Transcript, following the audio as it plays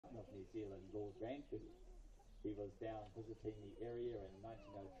Zealand Lord Ranford. He was down visiting the area in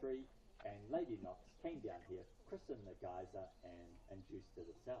 1903, and Lady Knox came down here, christened the geyser, and induced it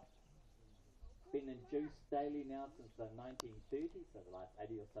herself. Been induced daily now since the 1930s, so the last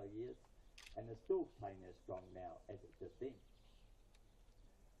 80 or so years, and is still playing as strong now as it did then.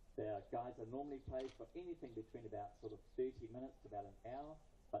 The geyser normally plays for anything between about sort of 30 minutes to about an hour,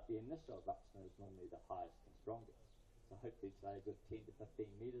 but the initial eruption is normally the highest and strongest. So hopefully today a good 10 to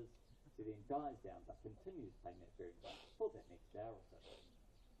 15 metres, so then dies down but continues playing that very much for that next hour or so.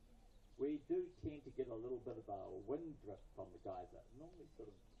 We do tend to get a little bit of a wind drift from the geyser. It normally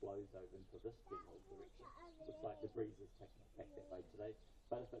sort of blows over into this general direction. Looks like the breeze is taking it back that way today.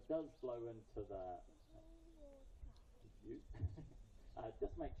 But if it does blow into the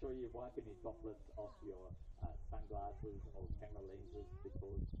just make sure you wipe any droplets off your sunglasses or camera lenses,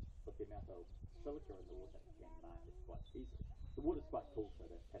 because with the amount of silica in the water, you can mark it quite easily. The water's quite cool, so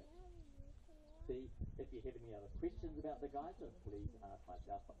don't panic. See, if you have any other questions about the geyser, please ask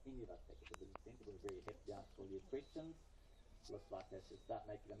myself or any of us at the visitor centre. We're very happy to answer all your questions. Looks like I should start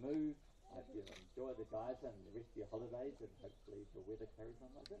making a move. I hope you enjoy the geyser and the rest of your holidays, and hopefully the weather carries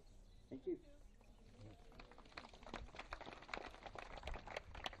on like this. Thank you.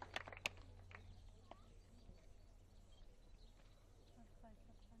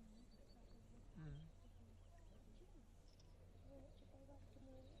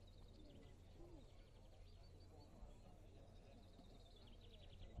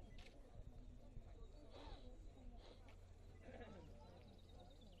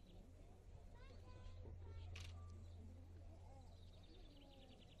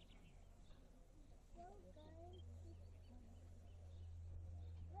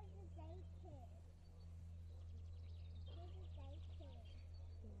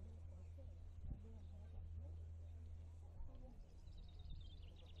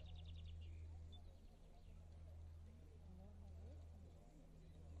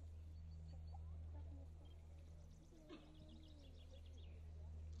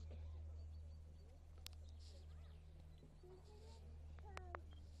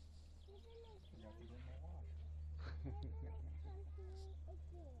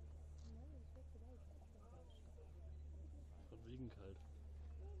 Von wegen kalt.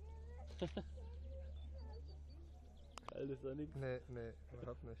 Kalt ist ja nichts. Nee,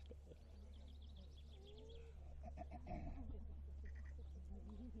 überhaupt nicht.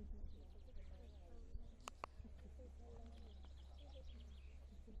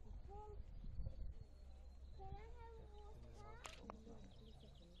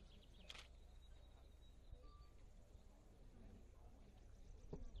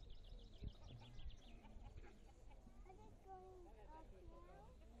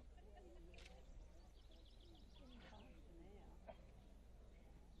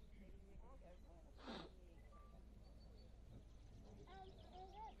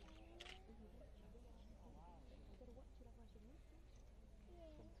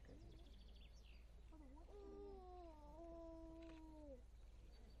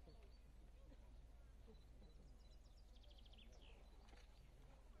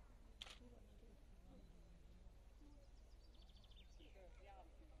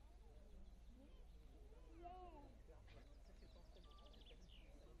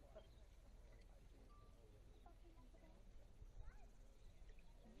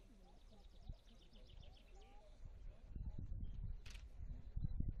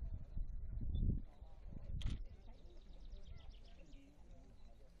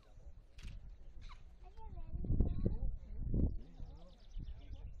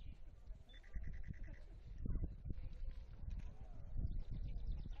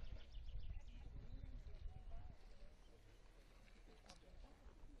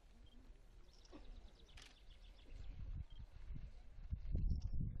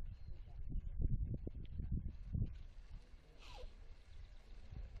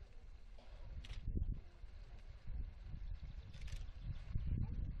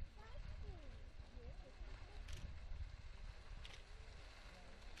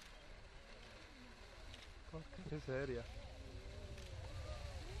 Porca miseria.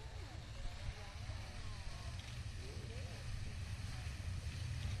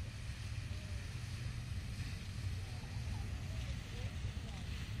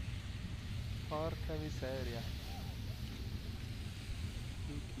 Porca miseria.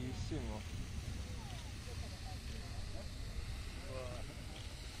 Fichissimo.